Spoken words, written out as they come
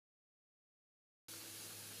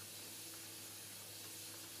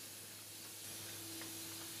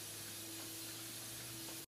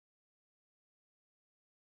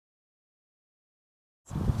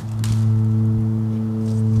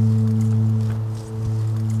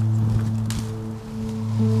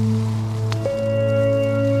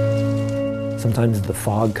Sometimes the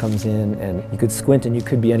fog comes in and you could squint and you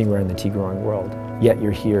could be anywhere in the tea growing world, yet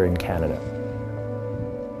you're here in Canada.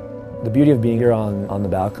 The beauty of being here on the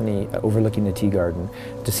balcony overlooking the tea garden,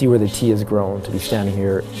 to see where the tea has grown, to be standing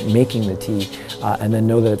here making the tea, and then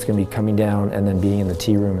know that it's going to be coming down and then being in the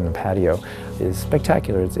tea room in the patio is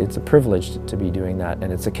spectacular. It's a privilege to be doing that,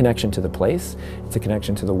 and it's a connection to the place. It's a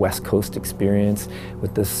connection to the West Coast experience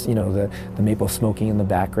with this, you know, the maple smoking in the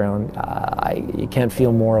background. You can't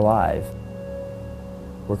feel more alive.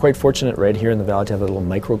 We're quite fortunate right here in the valley to have a little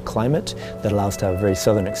microclimate that allows us to have very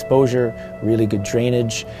southern exposure, really good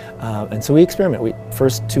drainage, and so we experiment.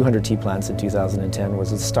 First 200 tea plants in 2010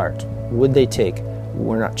 was a start. Would they take?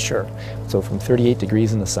 We're not sure. So from 38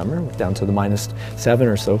 degrees in the summer down to the -7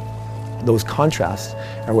 or so, those contrasts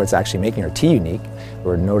are what's actually making our tea unique.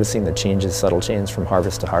 We're noticing the changes, subtle changes from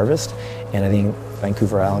harvest to harvest, and I think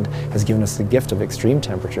Vancouver Island has given us the gift of extreme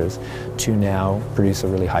temperatures to now produce a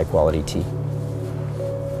really high quality tea.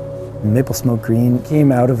 Maple Smoke Green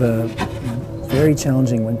came out of a very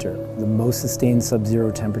challenging winter, the most sustained sub-zero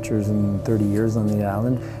temperatures in 30 years on the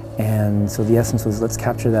island. And so the essence was, let's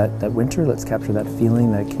capture that winter, let's capture that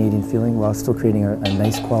feeling, that Canadian feeling, while still creating a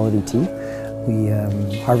nice quality tea. We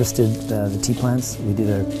harvested the tea plants. We did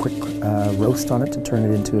a quick roast on it to turn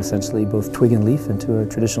it into essentially both twig and leaf into a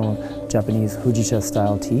traditional Japanese Fujicha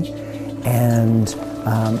style tea, and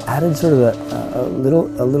added sort of a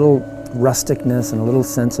little rusticness and a little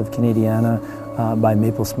sense of Canadiana by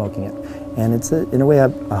maple smoking it. And it's in a way a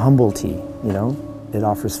humble tea, you know. It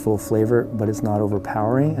offers full flavor, but it's not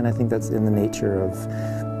overpowering, and I think that's in the nature of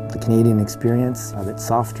the Canadian experience, a bit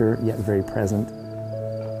softer yet very present.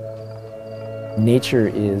 Nature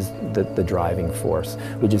is the driving force.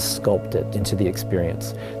 We just sculpt it into the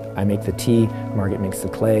experience. I make the tea, Margaret makes the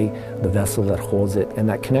clay, the vessel that holds it, and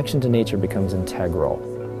that connection to nature becomes integral.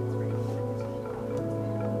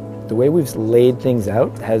 The way we've laid things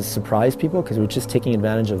out has surprised people because we're just taking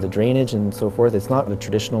advantage of the drainage and so forth. It's not the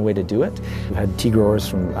traditional way to do it. We've had tea growers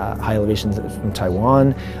from high elevations from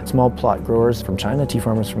Taiwan, small plot growers from China, tea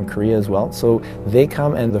farmers from Korea as well. So they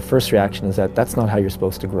come and the first reaction is that that's not how you're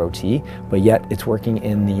supposed to grow tea, but yet it's working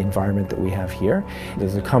in the environment that we have here.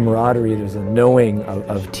 There's a camaraderie, there's a knowing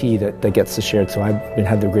of tea that gets shared. So I've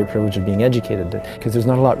had the great privilege of being educated because there's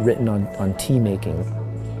not a lot written on tea making.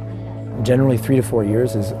 Generally 3 to 4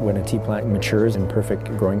 years is when a tea plant matures in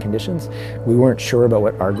perfect growing conditions. We weren't sure about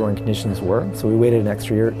what our growing conditions were, so we waited an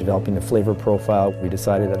extra year developing the flavor profile. We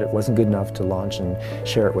decided that it wasn't good enough to launch and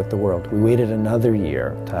share it with the world. We waited another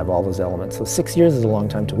year to have all those elements. So 6 years is a long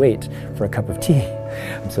time to wait for a cup of tea.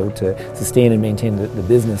 And so to sustain and maintain the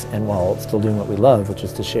business, and while still doing what we love, which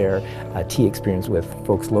is to share a tea experience with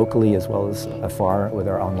folks locally as well as afar with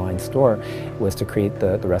our online store, was to create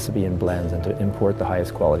the recipe and blends and to import the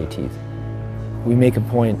highest quality teas. We make a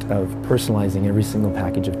point of personalizing every single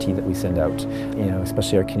package of tea that we send out, you know,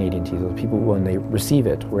 especially our Canadian tea. So people, when they receive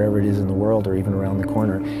it, wherever it is in the world or even around the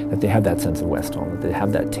corner, that they have that sense of West Home, that they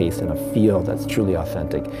have that taste and a feel that's truly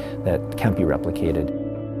authentic, that can't be replicated.